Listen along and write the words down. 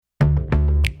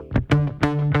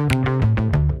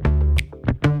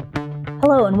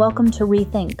welcome to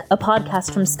Rethink, a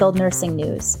podcast from Skilled Nursing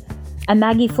News. I'm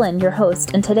Maggie Flynn, your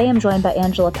host, and today I'm joined by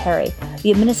Angela Perry,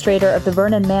 the administrator of the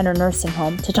Vernon Manor Nursing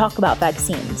Home, to talk about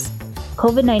vaccines.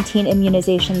 COVID-19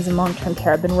 immunizations in long-term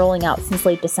care have been rolling out since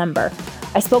late December.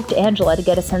 I spoke to Angela to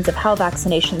get a sense of how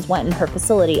vaccinations went in her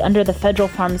facility under the Federal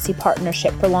Pharmacy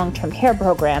Partnership for Long-Term Care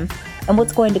program and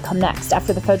what's going to come next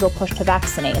after the federal push to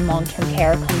vaccinate in long-term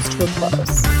care comes to a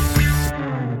close.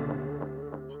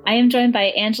 I am joined by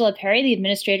Angela Perry, the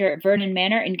administrator at Vernon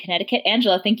Manor in Connecticut.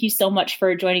 Angela, thank you so much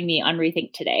for joining me on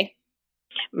Rethink today.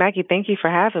 Maggie, thank you for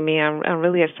having me. I'm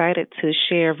really excited to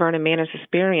share Vernon Manor's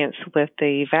experience with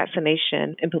the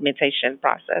vaccination implementation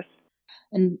process.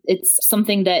 And it's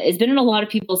something that has been in a lot of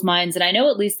people's minds. And I know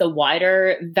at least the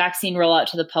wider vaccine rollout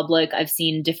to the public, I've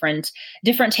seen different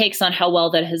takes on how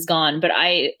well that has gone. But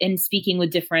in speaking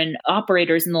with different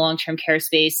operators in the long-term care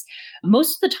space,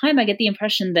 most of the time I get the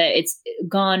impression that it's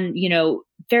gone,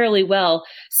 fairly well.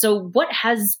 So what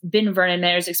has been Vernon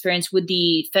Manor's experience with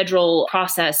the federal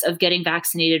process of getting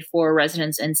vaccinated for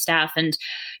residents and staff? And,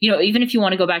 even if you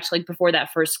want to go back to before that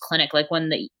first clinic, when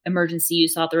the emergency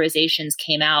use authorizations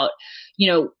came out,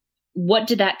 what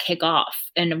did that kick off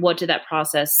and what did that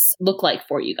process look like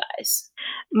for you guys?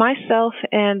 Myself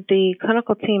and the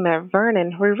clinical team at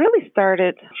Vernon, we really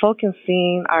started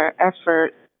focusing our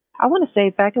effort. I want to say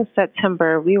back in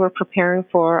September, we were preparing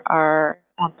for our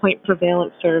point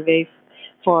prevalence surveys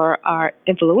for our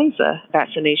influenza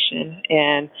vaccination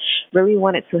and really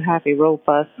wanted to have a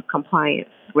robust compliance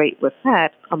rate with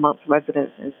that amongst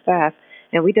residents and staff.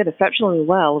 And we did exceptionally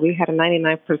well. We had a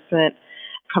 99%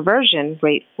 conversion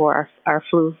rate for our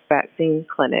flu vaccine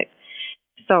clinic.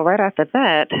 So right after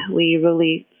that, we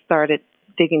really started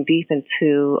digging deep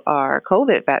into our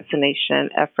COVID vaccination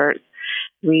efforts.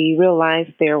 We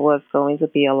realized there was going to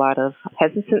be a lot of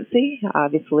hesitancy.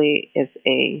 Obviously, it's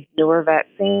a newer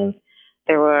vaccine.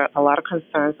 There were a lot of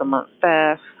concerns amongst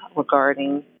staff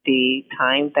regarding the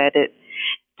time that it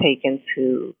taken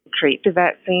to create the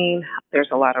vaccine. There's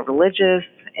a lot of religious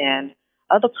and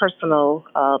other personal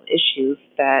issues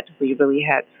that we really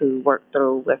had to work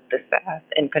through with the staff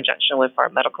in conjunction with our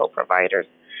medical providers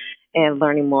and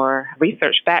learning more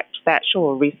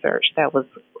factual research that was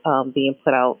being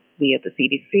put out via the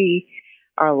CDC,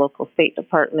 our local state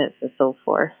departments, and so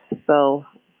forth. So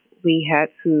we had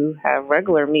to have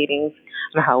regular meetings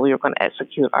on how we were going to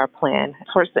execute our plan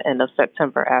towards the end of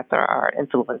September after our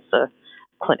influenza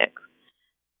clinic.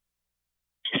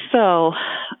 So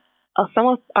some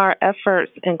of our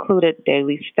efforts included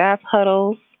daily staff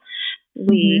huddles.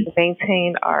 We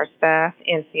maintained our staff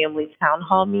and family town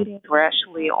hall meetings. We're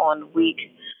actually on week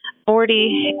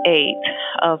 48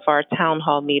 of our town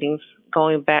hall meetings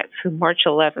going back to March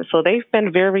 11th. So they've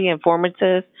been very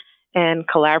informative and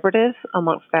collaborative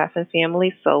amongst staff and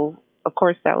families. So, of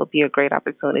course, that would be a great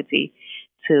opportunity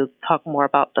to talk more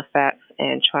about the facts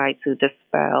and try to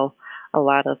dispel a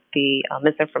lot of the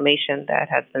misinformation that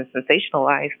has been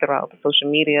sensationalized throughout the social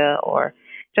media or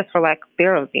just for lack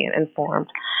thereof being informed.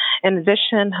 In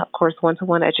addition, of course,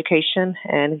 one-to-one education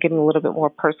and getting a little bit more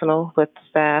personal with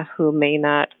staff who may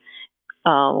not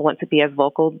want to be as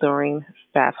vocal during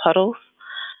staff huddles.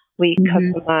 We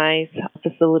customize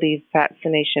facility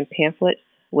vaccination pamphlets,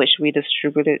 which we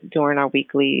distributed during our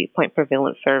weekly point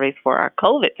prevalence surveys for our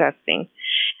COVID testing.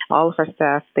 All of our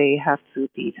staff, they have to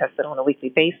be tested on a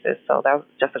weekly basis. So that was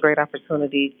just a great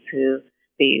opportunity to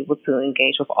be able to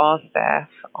engage with all staff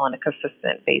on a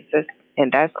consistent basis,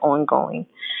 and that's ongoing.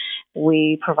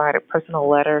 We provided personal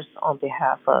letters on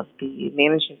behalf of the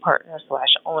managing partner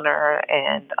 / owner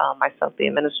and myself, the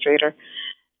administrator,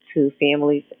 to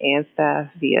families and staff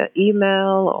via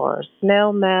email or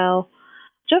snail mail,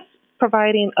 just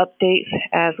providing updates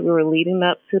as we were leading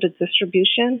up to the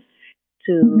distribution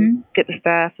to get the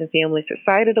staff and families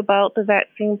excited about the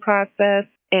vaccine process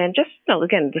and just,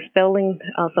 again, dispelling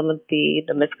some of the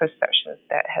misconceptions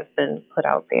that has been put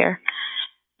out there.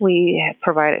 We have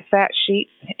provided fact sheets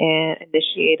and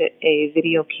initiated a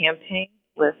video campaign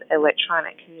with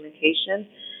electronic communication.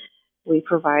 We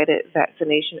provided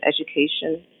vaccination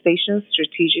education stations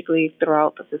strategically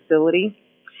throughout the facility.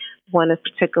 One in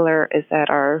particular is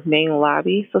at our main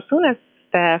lobby. So as soon as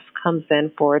staff comes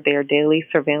in for their daily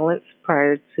surveillance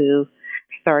prior to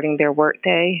starting their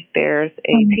workday, there's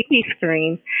a TV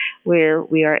screen where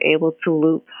we are able to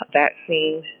loop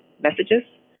vaccine messages.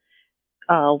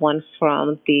 One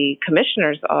from the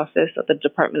Commissioner's Office of the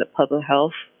Department of Public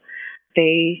Health.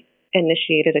 They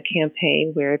initiated a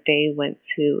campaign where they went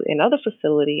to another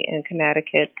facility in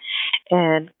Connecticut,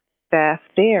 and staff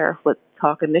there would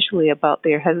talk initially about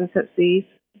their hesitancies,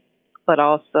 but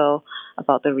also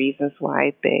about the reasons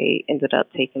why they ended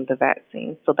up taking the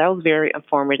vaccine. So that was very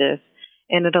informative,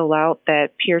 and it allowed that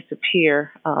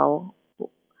peer-to-peer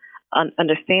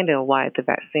understanding of why the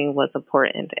vaccine was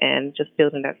important and just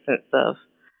building that sense of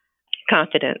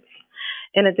confidence.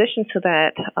 In addition to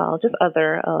that, just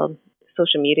other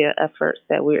social media efforts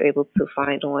that we were able to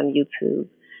find on YouTube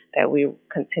that we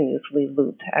continuously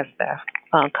loop as staff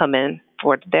come in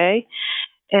for the day.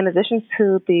 In addition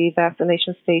to the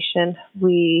vaccination station,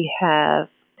 we have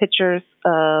pictures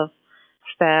of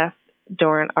staff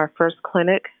during our first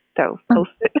clinic that was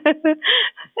posted.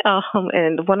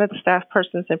 And one of the staff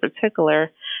persons in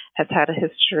particular has had a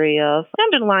history of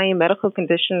underlying medical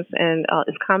conditions, and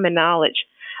it's common knowledge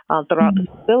throughout the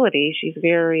facility. She's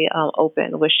very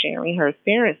open with sharing her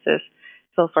experiences.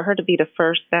 So for her to be the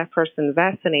first staff person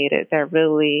vaccinated, that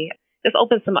really just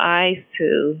opened some eyes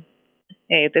to,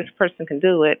 hey, this person can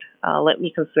do it. Let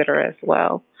me consider as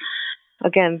well.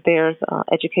 Again, there's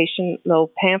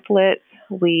educational pamphlets.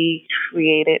 We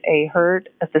created a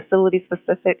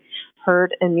facility-specific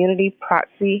herd immunity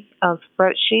proxy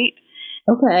spreadsheet.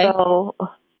 Okay. So,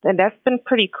 and that's been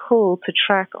pretty cool to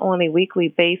track on a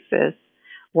weekly basis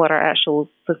what our actual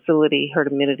facility herd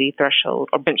immunity threshold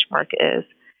or benchmark is.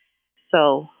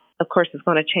 So, of course, it's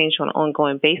going to change on an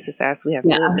ongoing basis as we have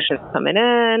new additions coming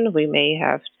in. We may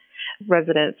have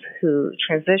residents who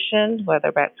transition,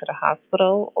 whether back to the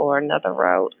hospital or another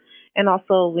route. And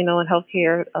also, we know in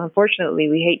healthcare, unfortunately,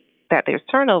 we hate that there's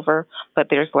turnover, but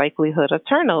there's likelihood of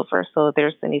turnover. So if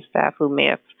there's any staff who may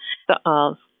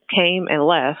have came and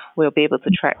left, we'll be able to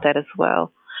track that as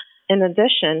well. In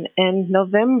addition, in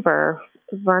November,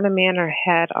 Vernon Manor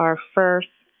had our first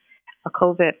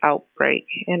COVID outbreak,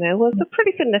 and it was a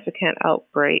pretty significant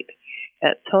outbreak. A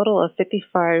total of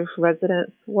 55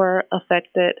 residents were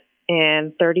affected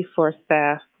and 34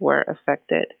 staff were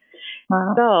affected.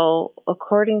 Wow. So,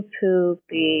 according to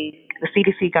the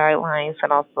CDC guidelines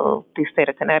and also the state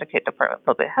of Connecticut Department of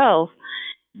Public Health,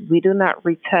 we do not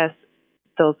retest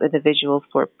those individuals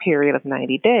for a period of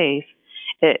 90 days.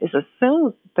 It is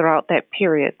assumed throughout that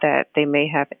period that they may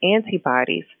have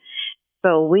antibodies.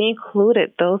 So we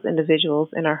included those individuals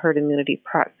in our herd immunity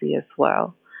proxy as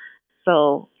well.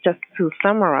 So just to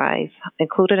summarize,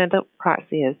 included in the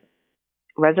proxy is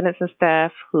residents and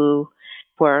staff who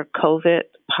were COVID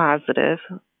positive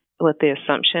with the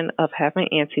assumption of having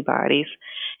antibodies,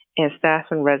 and staff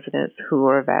and residents who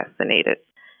were vaccinated,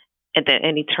 and then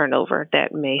any turnover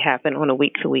that may happen on a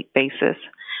week-to-week basis.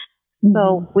 Mm-hmm.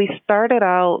 So we started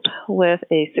out with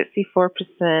a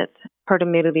 64% herd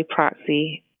immunity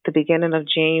proxy at the beginning of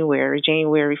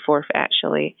January 4th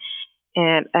actually.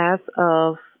 And as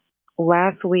of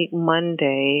last week,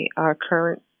 Monday, our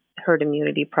current herd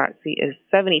immunity proxy is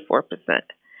 74%.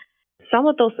 Some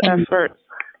of those efforts,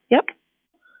 yep.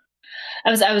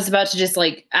 I was about to just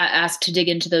ask to dig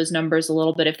into those numbers a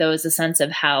little bit, if there was a sense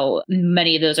of how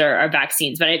many of those are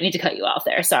vaccines, but I didn't mean to cut you off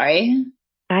there. Sorry.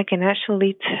 I can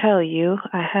actually tell you,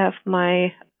 I have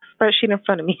my spreadsheet in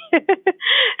front of me.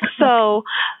 So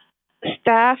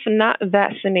staff not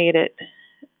vaccinated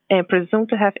and presumed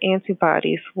to have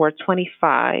antibodies were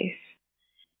 25.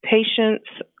 Patients,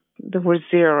 there were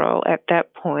 0 at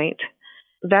that point.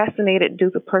 Vaccinated due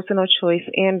to personal choice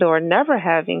and or never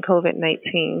having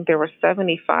COVID-19, there were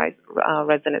 75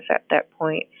 residents at that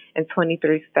point and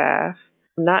 23 staff.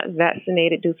 Not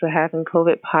vaccinated due to having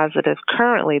COVID positive,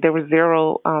 currently there were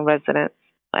 0 residents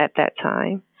at that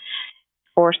time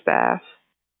or staff.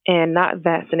 And not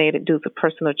vaccinated due to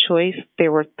personal choice,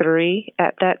 there were 3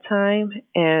 at that time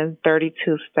and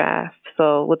 32 staff.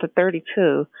 So with the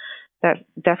 32, that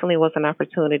definitely was an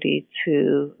opportunity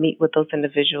to meet with those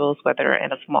individuals, whether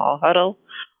in a small huddle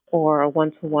or a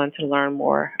one-to-one, to learn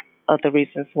more of the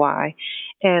reasons why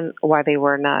and why they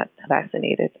were not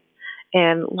vaccinated.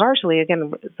 And largely,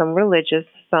 again, some religious,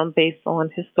 some based on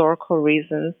historical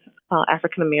reasons,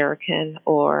 African American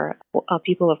or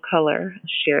people of color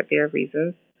shared their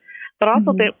reasons. But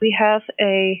also that we have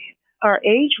our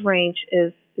age range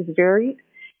is varied,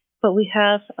 but we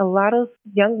have a lot of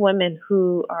young women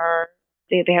who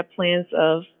they have plans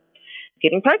of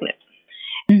getting pregnant.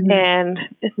 Mm-hmm. And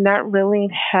it's not really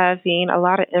having a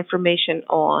lot of information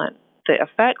on the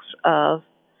effects of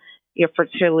your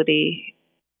fertility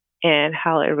and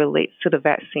how it relates to the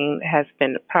vaccine has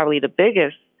been probably the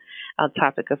biggest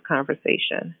topic of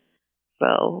conversation.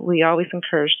 So we always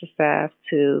encourage the staff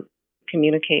to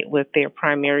communicate with their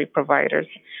primary providers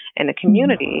in the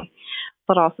community,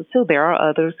 but also too, there are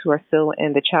others who are still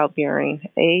in the childbearing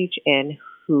age and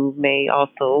who may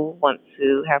also want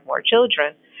to have more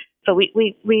children. So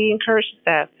we encourage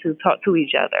staff to talk to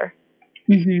each other.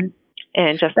 Mm-hmm.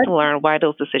 and just to learn why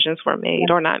those decisions were made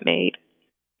or not made.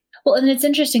 Well, and it's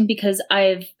interesting because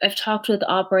I've talked with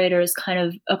operators kind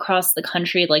of across the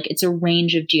country, like it's a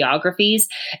range of geographies,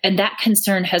 and that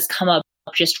concern has come up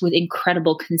just with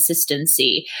incredible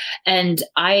consistency. And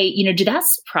did that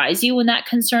surprise you when that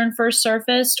concern first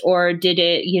surfaced, or did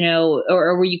it,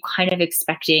 or were you kind of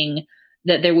expecting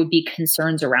that there would be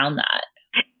concerns around that?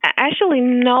 Actually,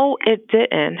 no, it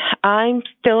didn't. I'm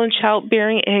still in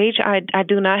childbearing age. I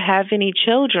do not have any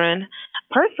children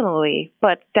personally,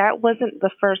 but that wasn't the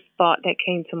first thought that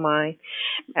came to mind.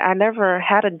 I never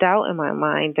had a doubt in my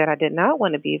mind that I did not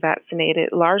want to be vaccinated,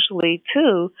 largely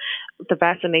too. The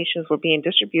vaccinations were being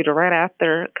distributed right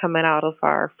after coming out of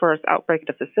our first outbreak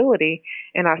at the facility,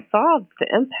 and I saw the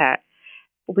impact.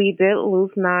 We did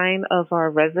lose 9 of our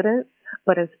residents,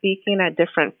 but in speaking at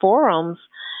different forums,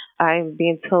 I'm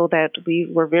being told that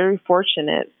we were very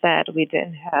fortunate that we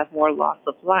didn't have more loss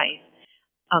of life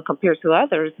compared to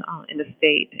others in the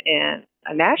state and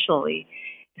nationally,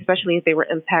 especially if they were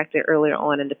impacted earlier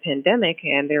on in the pandemic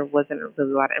and there wasn't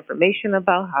really a lot of information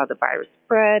about how the virus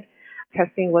spread.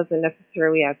 Testing wasn't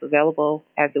necessarily as available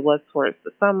as it was towards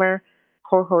the summer,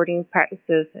 cohorting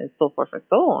practices, and so forth and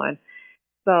so on.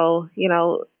 So,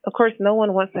 of course, no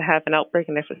one wants to have an outbreak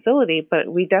in their facility, but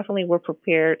we definitely were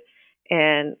prepared,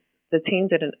 and the team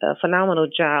did a phenomenal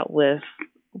job with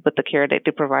the care that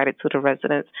they provided to the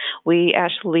residents. We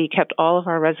actually kept all of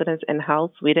our residents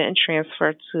in-house. We didn't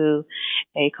transfer to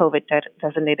a COVID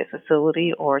designated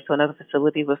facility or to another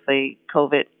facility with a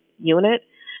COVID unit.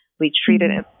 We treated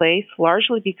in place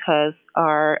largely because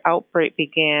our outbreak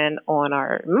began on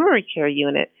our memory care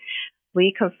unit.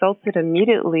 We consulted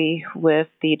immediately with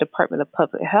the Department of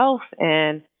Public Health,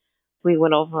 and we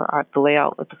went over the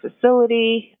layout of the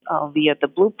facility via the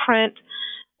blueprint,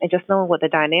 and just knowing what the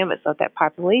dynamics of that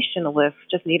population with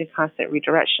just needing constant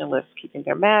redirection with keeping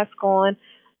their mask on,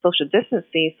 social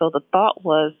distancing. So the thought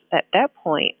was at that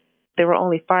point, there were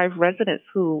only 5 residents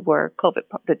who were COVID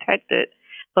detected,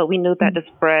 but we knew that the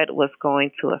spread was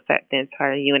going to affect the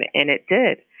entire unit, and it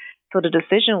did. So the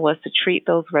decision was to treat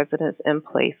those residents in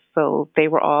place. So they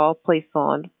were all placed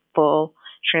on full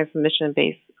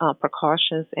transmission-based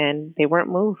precautions, and they weren't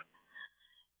moved.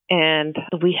 And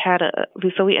we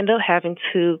ended up having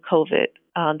 2 COVID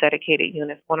dedicated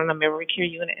units, one on the memory care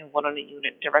unit and one on the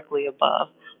unit directly above.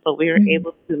 But we were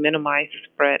able to minimize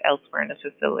the spread elsewhere in the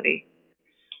facility.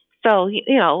 So,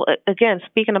 again,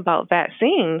 speaking about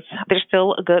vaccines, there's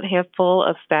still a good handful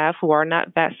of staff who are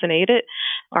not vaccinated.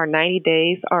 Our 90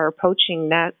 days are approaching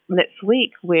next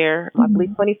week, where I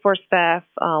believe 24 staff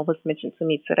was mentioned to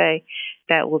me today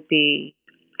that will be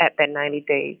at that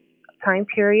 90-day time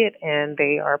period, and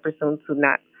they are presumed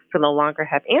to no longer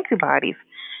have antibodies.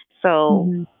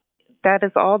 So that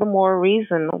is all the more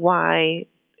reason why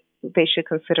they should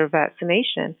consider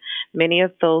vaccination. Many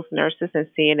of those nurses and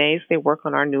CNAs, they work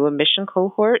on our new admission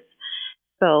cohorts.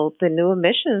 So the new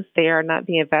admissions, they are not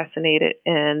being vaccinated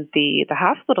in the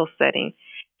hospital setting.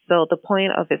 So the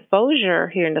point of exposure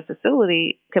here in the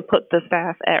facility can put the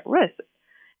staff at risk,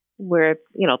 where,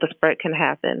 the spread can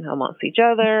happen amongst each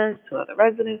other, to other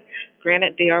residents.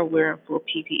 Granted, they are wearing full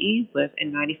PPE with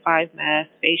N95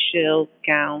 masks, face shields,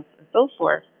 gowns, and so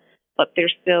forth, but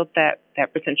there's still that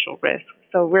potential risk.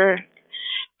 So we're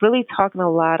really talking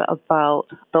a lot about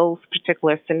those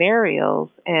particular scenarios.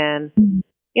 And,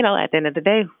 at the end of the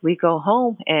day, we go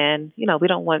home and, we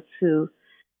don't want to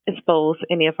expose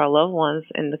any of our loved ones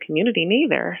in the community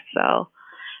neither. So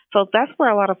that's where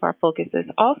a lot of our focus is.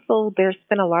 Also, there's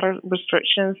been a lot of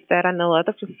restrictions that I know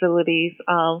other facilities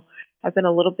have been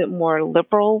a little bit more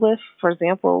liberal with. For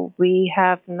example, we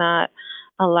have not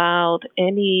allowed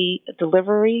any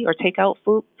delivery or takeout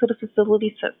food to the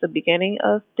facility since the beginning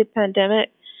of the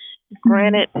pandemic.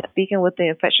 Granted, speaking with the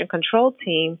infection control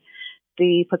team,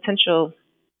 the potential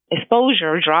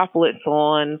exposure droplets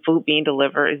on food being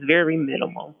delivered is very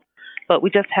minimal, but we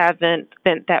just haven't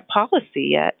bent that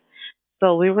policy yet.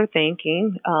 So we were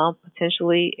thinking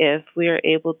potentially if we are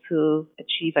able to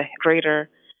achieve a greater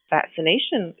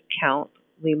vaccination count,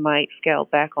 we might scale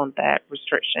back on that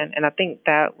restriction. And I think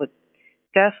that would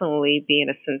definitely be an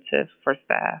incentive for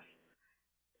staff.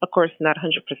 Of course, not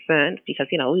 100% because,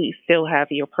 we still have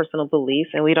your personal beliefs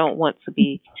and we don't want to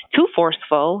be too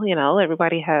forceful.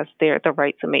 Everybody has the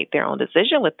right to make their own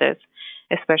decision with this,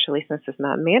 especially since it's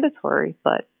not mandatory.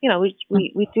 But,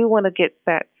 we do want to get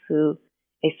back to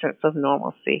a sense of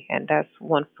normalcy, and that's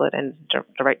one foot in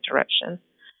the right direction.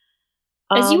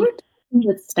 As you were talking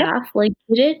with staff,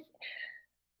 did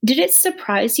Did it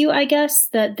surprise you, I guess,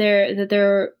 that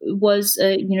there was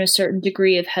a certain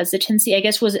degree of hesitancy? I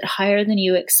guess, was it higher than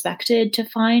you expected to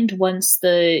find once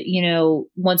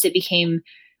once it became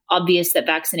obvious that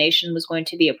vaccination was going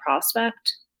to be a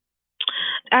prospect?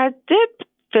 I did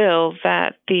feel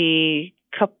that the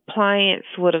compliance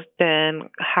would have been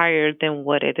higher than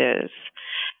what it is.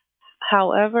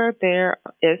 However, there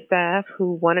is staff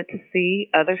who wanted to see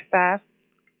other staff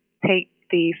take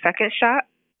the second shot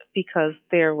because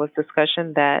there was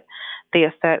discussion that the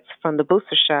effects from the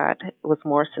booster shot was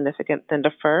more significant than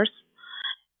the first.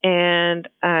 And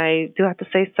I do have to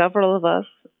say several of us,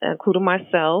 including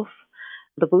myself,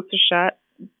 the booster shot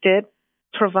did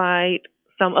provide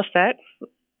some effects,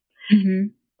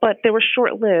 but they were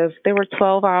short-lived. They were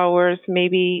 12 hours,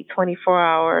 maybe 24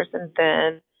 hours, and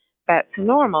then back to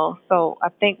normal. So I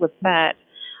think with that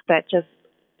just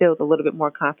builds a little bit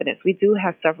more confidence. We do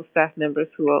have several staff members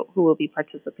who will be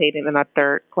participating in our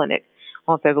third clinic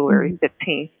on February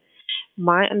 15th.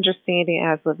 My understanding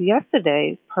as of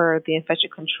yesterday, per the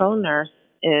infection control nurse,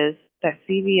 is that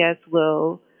CVS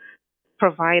will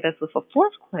provide us with a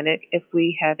fourth clinic if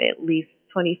we have at least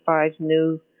 25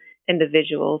 new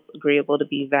individuals agreeable to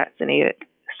be vaccinated.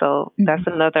 So that's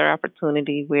another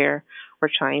opportunity where we're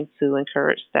trying to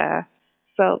encourage staff.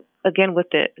 So again, with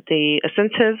the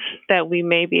incentives that we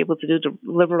may be able to do to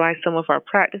liberalize some of our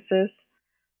practices,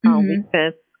 we've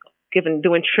been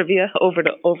doing trivia over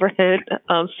the overhead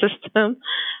system.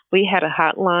 We had a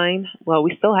hotline. Well,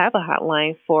 we still have a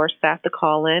hotline for staff to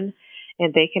call in,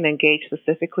 and they can engage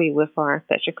specifically with our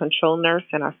infection control nurse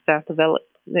and our staff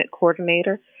development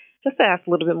coordinator, just to ask a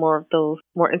little bit more of those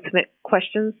more intimate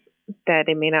questions that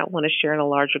they may not want to share in a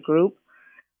larger group.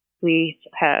 We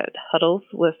had huddles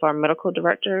with our medical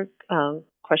director,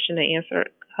 question and answer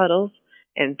huddles,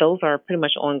 and those are pretty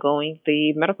much ongoing.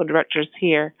 The medical directors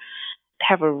here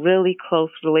have a really close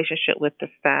relationship with the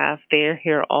staff. They're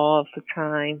here all the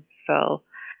time. So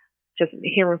just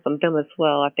hearing from them as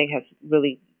well, I think has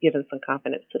really given some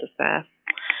confidence to the staff.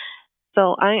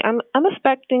 So I'm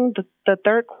expecting the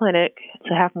third clinic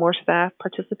to have more staff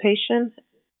participation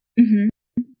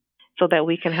so that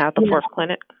we can have the fourth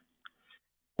clinic.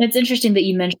 It's interesting that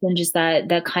you mentioned just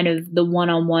that kind of the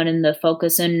one-on-one and the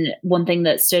focus. And one thing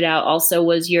that stood out also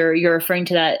was you're referring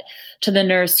to the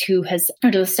nurse who has,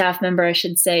 or to the staff member, I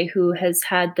should say, who has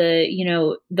had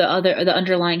the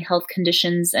underlying health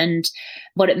conditions and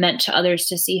what it meant to others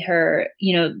to see her,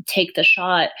 take the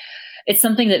shot. It's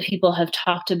something that people have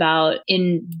talked about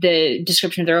in the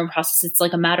description of their own process. It's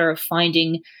like a matter of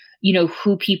finding,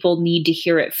 who people need to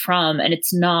hear it from. And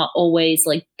it's not always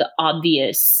like the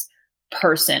obvious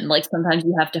person. Like sometimes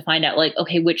you have to find out like,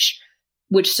 okay, which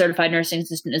certified nursing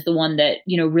assistant is the one that,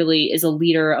 really is a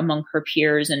leader among her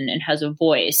peers and has a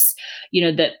voice,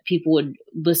 that people would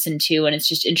listen to. And it's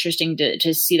just interesting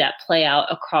to see that play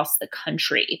out across the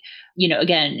country.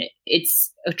 Again,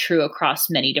 it's true across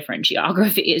many different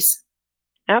geographies.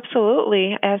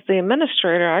 Absolutely. As the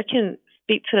administrator, I can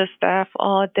speak to the staff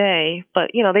all day,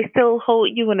 but, they still hold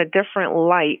you in a different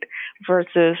light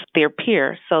versus their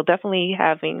peers. So definitely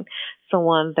having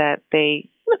someone that they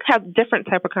have different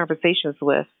type of conversations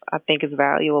with, I think is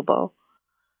valuable.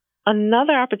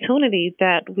 Another opportunity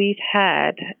that we've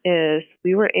had is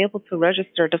we were able to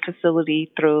register the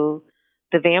facility through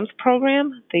the VAMS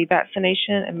program, the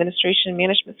Vaccination Administration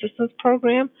Management Systems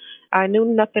program. I knew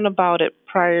nothing about it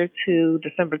prior to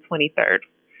December 23rd.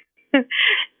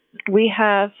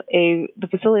 The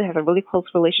facility has a really close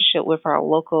relationship with our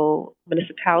local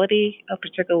municipality, in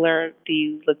particular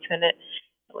the lieutenant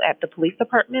at the police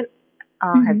department.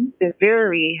 Has been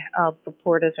very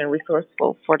supportive and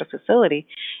resourceful for the facility.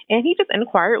 And he just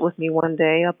inquired with me one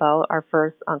day about our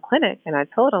first clinic. And I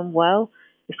told him, well,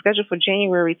 it's scheduled for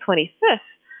January 25th.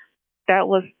 That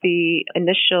was the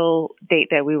initial date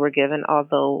that we were given,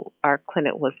 although our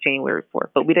clinic was January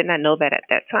 4th. But we did not know that at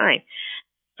that time.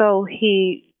 So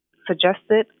he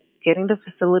suggested getting the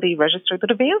facility registered to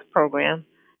the VAMS program.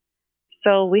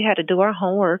 So we had to do our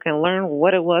homework and learn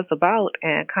what it was about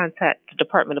and contact the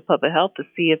Department of Public Health to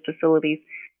see if facilities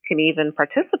can even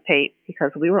participate, because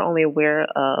we were only aware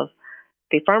of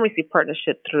the pharmacy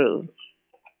partnership through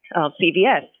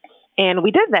CVS. And we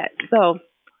did that. So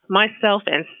myself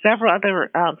and several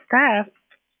other staff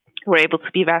were able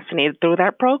to be vaccinated through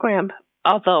that program,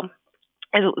 although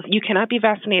you cannot be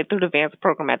vaccinated through the VAMS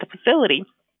program at the facility.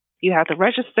 You have to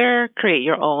register, create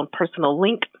your own personal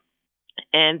link,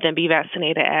 and then be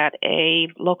vaccinated at a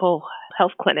local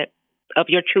health clinic of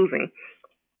your choosing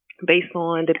based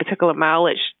on the particular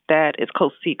mileage that is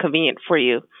close to convenient for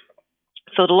you.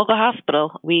 So the local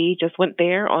hospital, we just went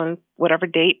there on whatever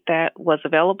date that was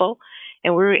available,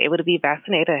 and we were able to be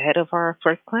vaccinated ahead of our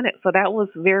first clinic. So that was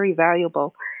very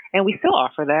valuable. And we still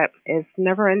offer that. It's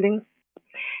never ending.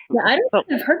 Yeah, I don't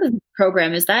think I've heard of this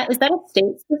program. Is that a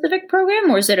state-specific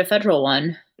program or is it a federal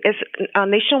one? It's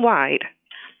nationwide.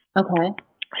 Okay.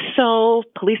 So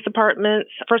police departments,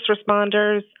 first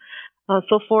responders,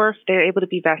 so forth, they're able to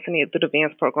be vaccinated through the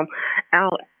VANS program. Now,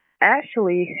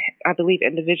 actually, I believe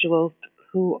individuals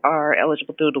who are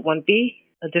eligible through the 1B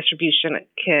distribution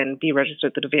can be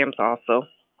registered through the VANS also.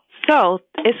 So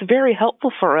it's very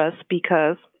helpful for us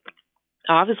because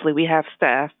obviously we have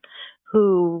staff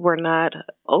who were not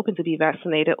open to be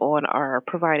vaccinated on our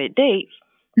provided dates.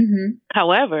 Mm-hmm.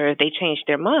 However, if they change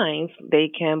their minds, they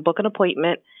can book an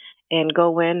appointment and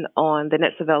go in on the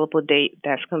next available date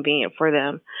that's convenient for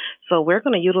them. So we're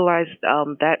going to utilize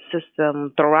that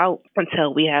system throughout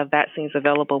until we have vaccines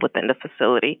available within the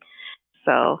facility.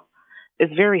 So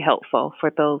it's very helpful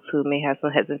for those who may have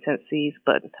some hesitancies,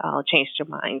 but change their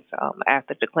minds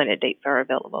after the clinic dates are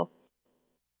available.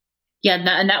 Yeah,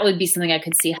 and that would be something I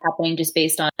could see happening just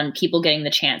based on people getting the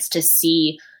chance to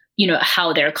see,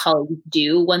 how their colleagues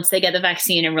do once they get the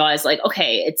vaccine and realize like,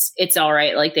 okay, it's all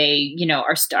right. Like they,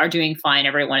 are doing fine.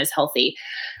 Everyone is healthy.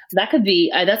 So that could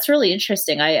be, that's really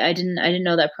interesting. I didn't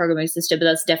know that program existed, but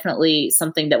that's definitely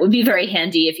something that would be very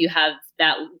handy if you have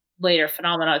that later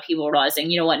phenomenon of people realizing,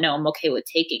 you know what, no, I'm okay with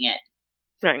taking it.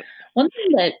 Right. One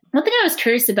thing I was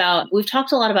curious about, we've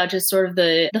talked a lot about just sort of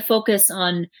the focus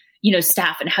on,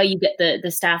 staff and how you get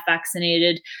the staff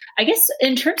vaccinated. I guess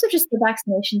in terms of just the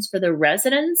vaccinations for the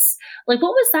residents, like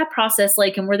what was that process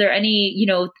like? And were there any,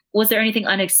 was there anything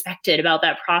unexpected about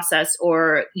that process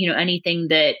or, anything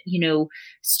that,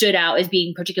 stood out as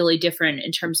being particularly different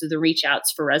in terms of the reach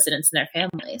outs for residents and their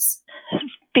families?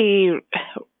 The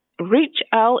reach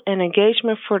out and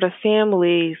engagement for the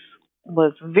families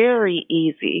was very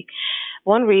easy.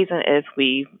 One reason is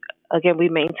we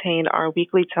maintained our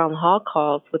weekly town hall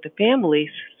calls with the families,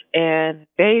 and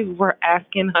they were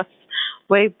asking us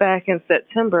way back in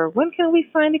September, when can we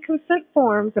sign the consent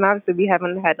forms? And obviously we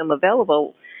haven't had them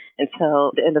available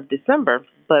until the end of December,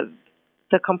 but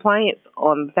the compliance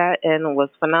on that end was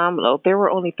phenomenal. There were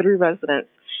only 3 residents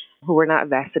who were not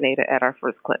vaccinated at our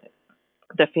first clinic.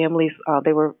 The families,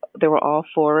 they were all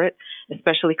for it,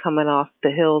 especially coming off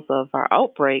the heels of our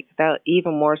outbreak. That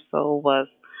even more so was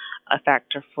a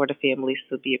factor for the families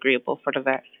to be agreeable for the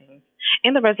vaccine.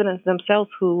 And the residents themselves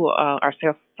who are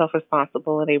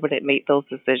self-responsible and able to make those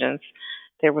decisions.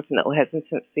 There was no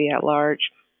hesitancy at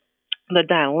large. The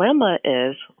dilemma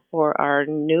is for our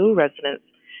new residents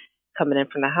coming in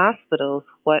from the hospitals,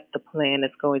 what the plan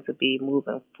is going to be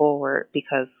moving forward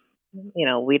because,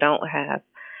 we don't have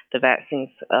the vaccines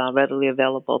readily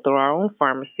available through our own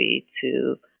pharmacy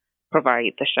to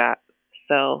provide the shot.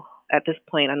 So at this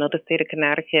point, I know the state of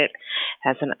Connecticut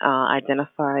hasn't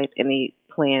identified any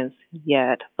plans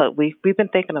yet, but we've been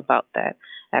thinking about that.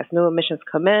 As new admissions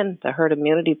come in, the herd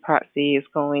immunity proxy is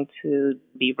going to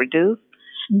be reduced.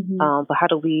 Mm-hmm. But how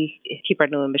do we keep our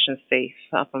new admissions safe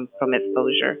from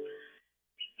exposure?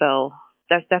 So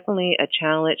that's definitely a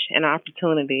challenge and an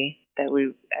opportunity that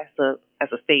we, as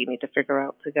a state, need to figure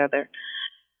out together.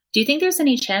 Do you think there's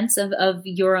any chance of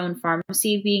your own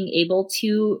pharmacy being able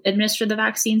to administer the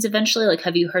vaccines eventually? Like,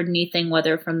 have you heard anything,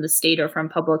 whether from the state or from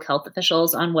public health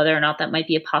officials, on whether or not that might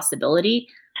be a possibility?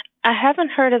 I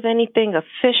haven't heard of anything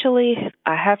officially.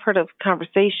 I have heard of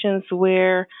conversations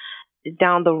where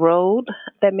down the road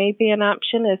that may be an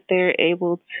option if they're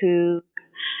able to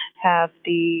have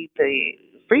the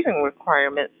freezing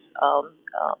requirements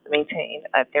maintained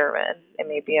at their end. It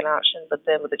may be an option, but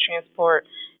then with the transport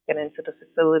getting into the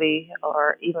facility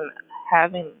or even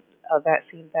having a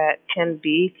vaccine that can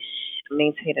be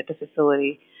maintained at the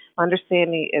facility, my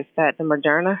understanding is that the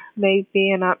Moderna may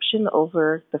be an option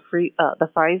over the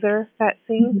Pfizer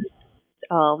vaccine.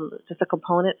 Just the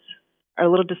components are a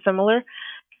little dissimilar,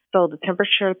 so the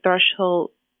temperature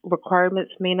threshold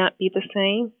requirements may not be the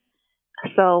same.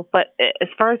 So, but as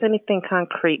far as anything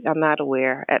concrete, I'm not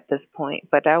aware at this point.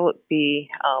 But that would be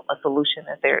a solution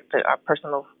that our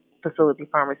personal facility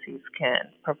pharmacies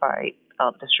can provide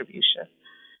distribution.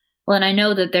 Well, and I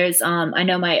know that there's, I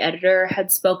know my editor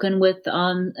had spoken with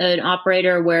an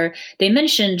operator where they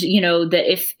mentioned,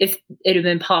 that if it had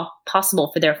been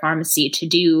possible for their pharmacy to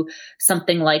do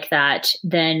something like that,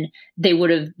 then they would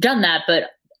have done that.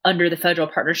 But under the federal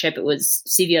partnership, it was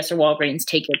CVS or Walgreens,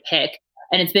 take your pick.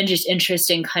 And it's been just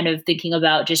interesting kind of thinking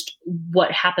about just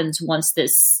what happens once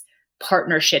this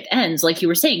partnership ends. Like you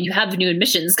were saying, you have new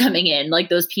admissions coming in, like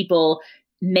those people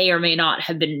may or may not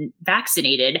have been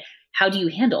vaccinated. How do you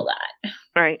handle that?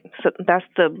 Right. So that's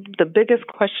the biggest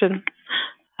question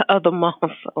of the month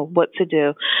of what to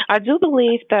do. I do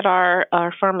believe that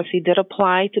our pharmacy did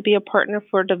apply to be a partner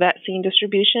for the vaccine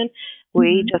distribution.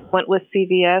 We just went with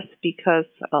CVS because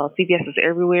CVS is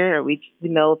everywhere. We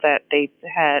know that they've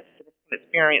had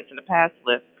experience in the past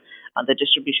with the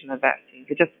distribution of vaccines.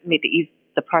 It just made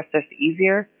the process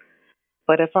easier.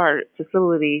 But if our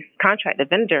facility contracted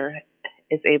vendor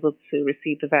is able to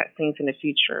receive the vaccines in the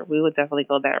future, we would definitely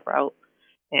go that route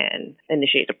and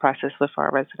initiate the process with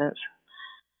our residents.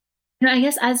 And I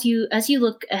guess as you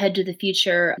look ahead to the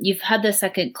future, you've had the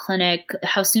second clinic.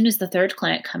 How soon is the third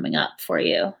clinic coming up for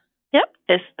you? Yep,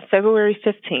 it's February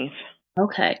 15th.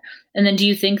 Okay. And then do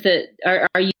you think that,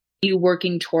 are you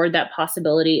working toward that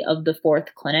possibility of the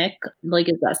fourth clinic? Like,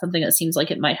 is that something that seems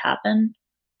like it might happen?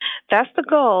 That's the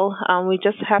goal. We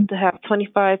just have to have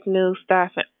 25 new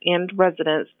staff and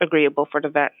residents agreeable for the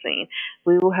vaccine.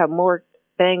 We will have more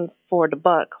bang for the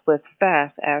buck with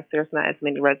staff as there's not as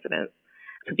many residents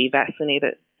to be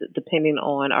vaccinated, depending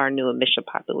on our new admission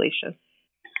population.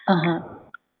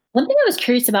 One thing I was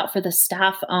curious about for the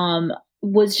staff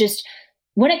was just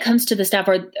when it comes to the staff,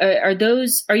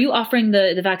 are you offering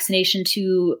the vaccination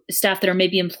to staff that are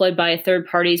maybe employed by third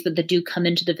parties, but that do come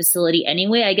into the facility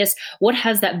anyway? I guess, what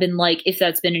has that been like, if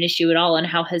that's been an issue at all, and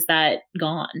how has that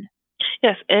gone?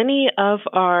 Yes, any of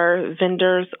our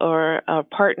vendors or our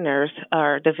partners,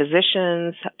 are the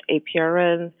physicians,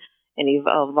 APRN, any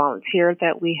volunteer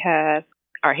that we have,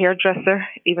 our hairdresser,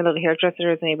 even though the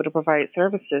hairdresser isn't able to provide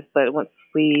services, but once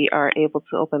we are able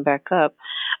to open back up,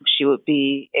 she would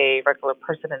be a regular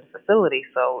person in the facility.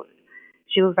 So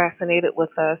she was vaccinated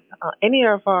with us. Any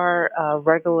of our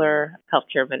regular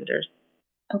healthcare vendors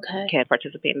can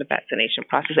participate in the vaccination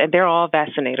process, and they're all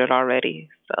vaccinated already.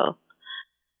 So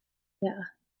yeah,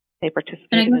 they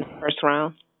participate in the first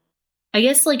round. I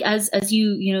guess, like, as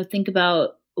you think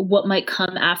about what might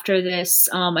come after this,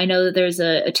 I know that there's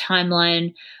a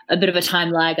timeline, a bit of a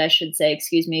time lag, I should say,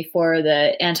 for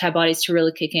the antibodies to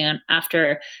really kick in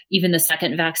after even the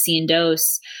second vaccine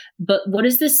dose. But what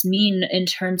does this mean in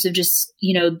terms of just,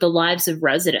 the lives of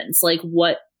residents? Like,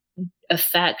 what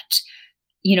effect,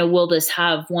 will this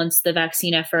have once the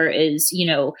vaccine effort is,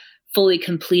 fully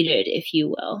completed, if you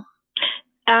will?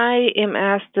 I am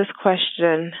asked this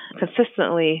question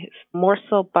consistently, more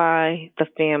so by the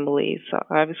families. So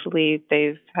obviously,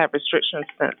 they've had restrictions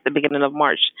since the beginning of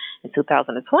March in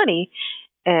 2020,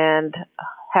 and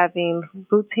having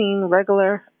routine,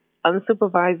 regular,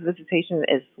 unsupervised visitation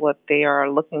is what they are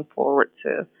looking forward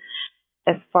to.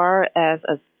 As far as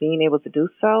us being able to do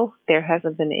so, there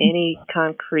hasn't been any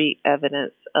concrete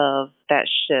evidence of that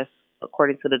shift,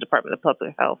 according to the Department of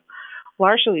Public Health.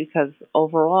 Largely because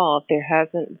overall there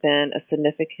hasn't been a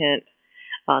significant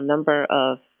number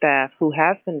of staff who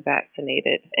have been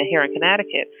vaccinated here in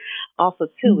Connecticut. Also,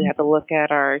 too, we have to look at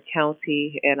our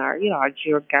county and our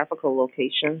geographical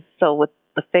location. So with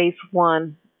the phase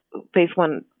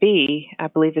 1B, I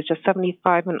believe it's just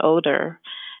 75 and older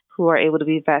who are able to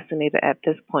be vaccinated at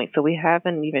this point. So we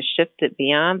haven't even shifted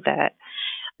beyond that.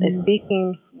 And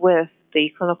speaking with the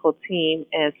clinical team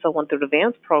and so on through the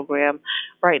VANS program,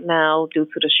 right now, due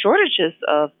to the shortages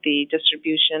of the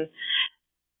distribution,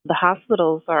 the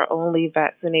hospitals are only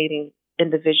vaccinating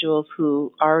individuals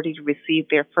who already received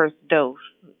their first dose,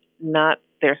 not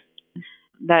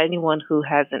anyone who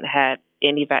hasn't had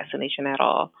any vaccination at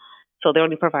all. So they're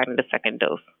only providing the second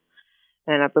dose.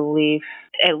 And I believe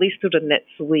at least through the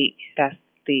next week, that's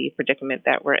the predicament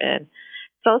that we're in.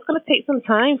 So it's going to take some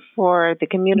time for the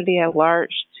community at large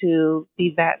to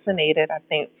be vaccinated, I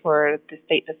think, for the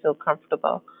state to feel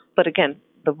comfortable. But again,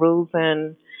 the rules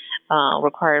and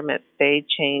requirements, they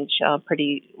change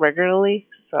pretty regularly.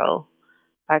 So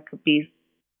I could be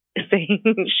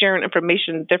sharing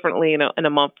information differently in a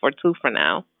month or two from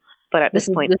now. But at this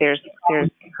point, there's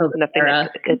nothing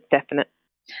that's definite.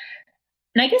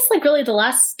 And I guess, like, really the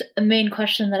last main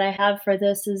question that I have for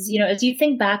this is, as you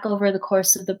think back over the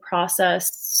course of the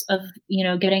process of,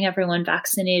 getting everyone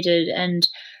vaccinated and,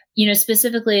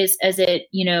 specifically as it,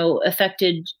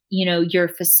 affected, your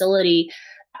facility,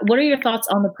 what are your thoughts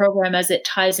on the program as it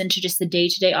ties into just the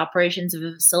day-to-day operations of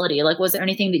a facility? Like, was there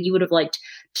anything that you would have liked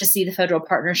to see the federal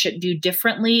partnership do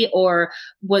differently, or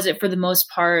was it for the most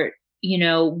part,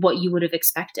 what you would have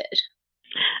expected?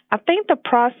 I think the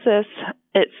process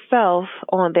itself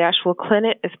on the actual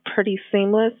clinic is pretty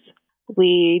seamless.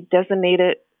 We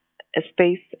designated a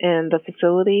space in the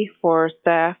facility for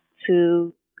staff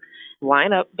to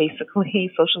line up, basically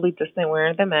socially distant,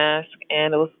 wearing the mask,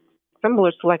 and it was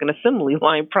similar to like an assembly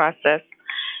line process.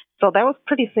 So that was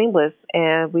pretty seamless,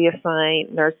 and we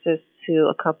assigned nurses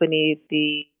to accompany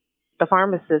the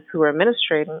pharmacists who were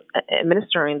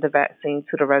administering the vaccine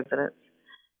to the residents.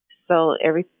 So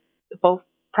both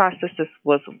processes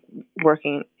was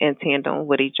working in tandem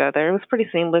with each other. It was pretty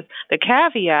seamless. The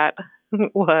caveat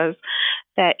was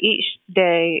that each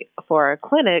day for our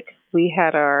clinic, we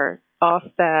had our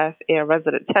all-staff and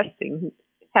resident testing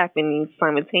happening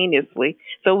simultaneously.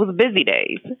 So it was busy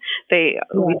days.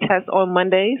 We test on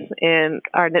Mondays, and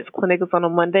our next clinic is on a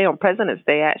Monday, on President's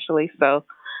Day, actually. So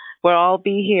we'll all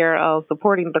be here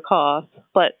supporting the cause.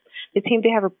 But the team, they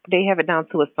have it down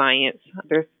to a science.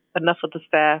 There's enough of the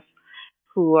staff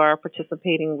who are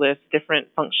participating with different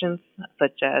functions,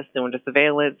 such as doing the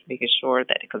surveillance, making sure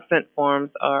that the consent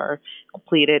forms are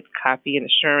completed, copy an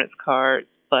insurance card.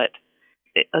 But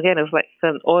again, it's like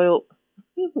an oil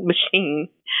machine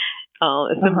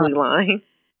assembly line.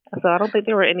 So I don't think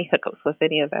there were any hiccups with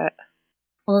any of that.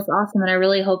 Well, it's awesome, and I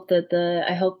really hope that the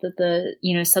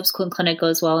subsequent clinic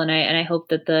goes well, and I hope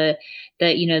that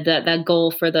that goal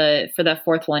for that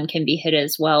fourth one can be hit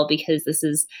as well, because this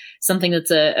is something that's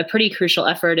a pretty crucial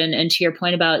effort. And to your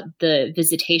point about the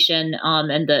visitation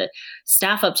and the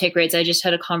staff uptake rates, I just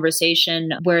had a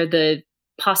conversation where the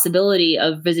possibility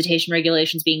of visitation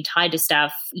regulations being tied to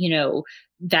staff,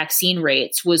 vaccine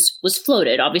rates was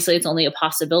floated. Obviously, it's only a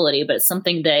possibility, but it's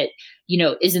something that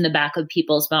is in the back of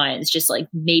people's minds, just like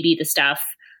maybe the staff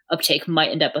uptake might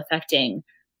end up affecting,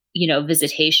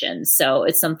 visitation. So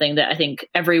it's something that I think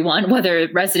everyone, whether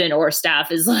resident or staff,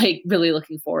 is like really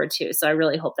looking forward to. So I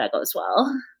really hope that goes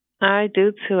well. I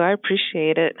do too. I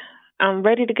appreciate it. I'm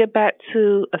ready to get back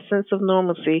to a sense of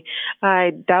normalcy.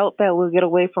 I doubt that we'll get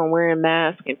away from wearing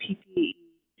masks and PPE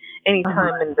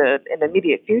anytime in the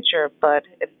immediate future, but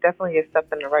it's definitely a step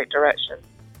in the right direction.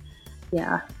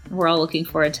 Yeah, we're all looking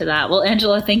forward to that. Well,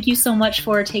 Angela, thank you so much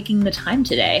for taking the time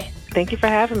today. Thank you for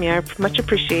having me. I much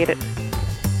appreciate it.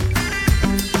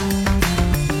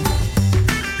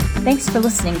 Thanks for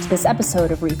listening to this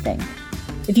episode of Rethink.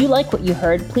 If you like what you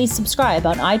heard, please subscribe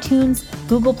on iTunes,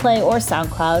 Google Play, or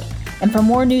SoundCloud. And for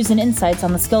more news and insights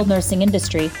on the skilled nursing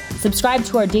industry, subscribe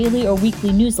to our daily or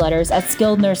weekly newsletters at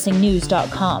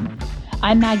skillednursingnews.com.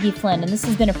 I'm Maggie Flynn, and this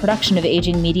has been a production of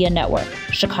Aging Media Network,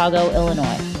 Chicago,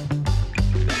 Illinois.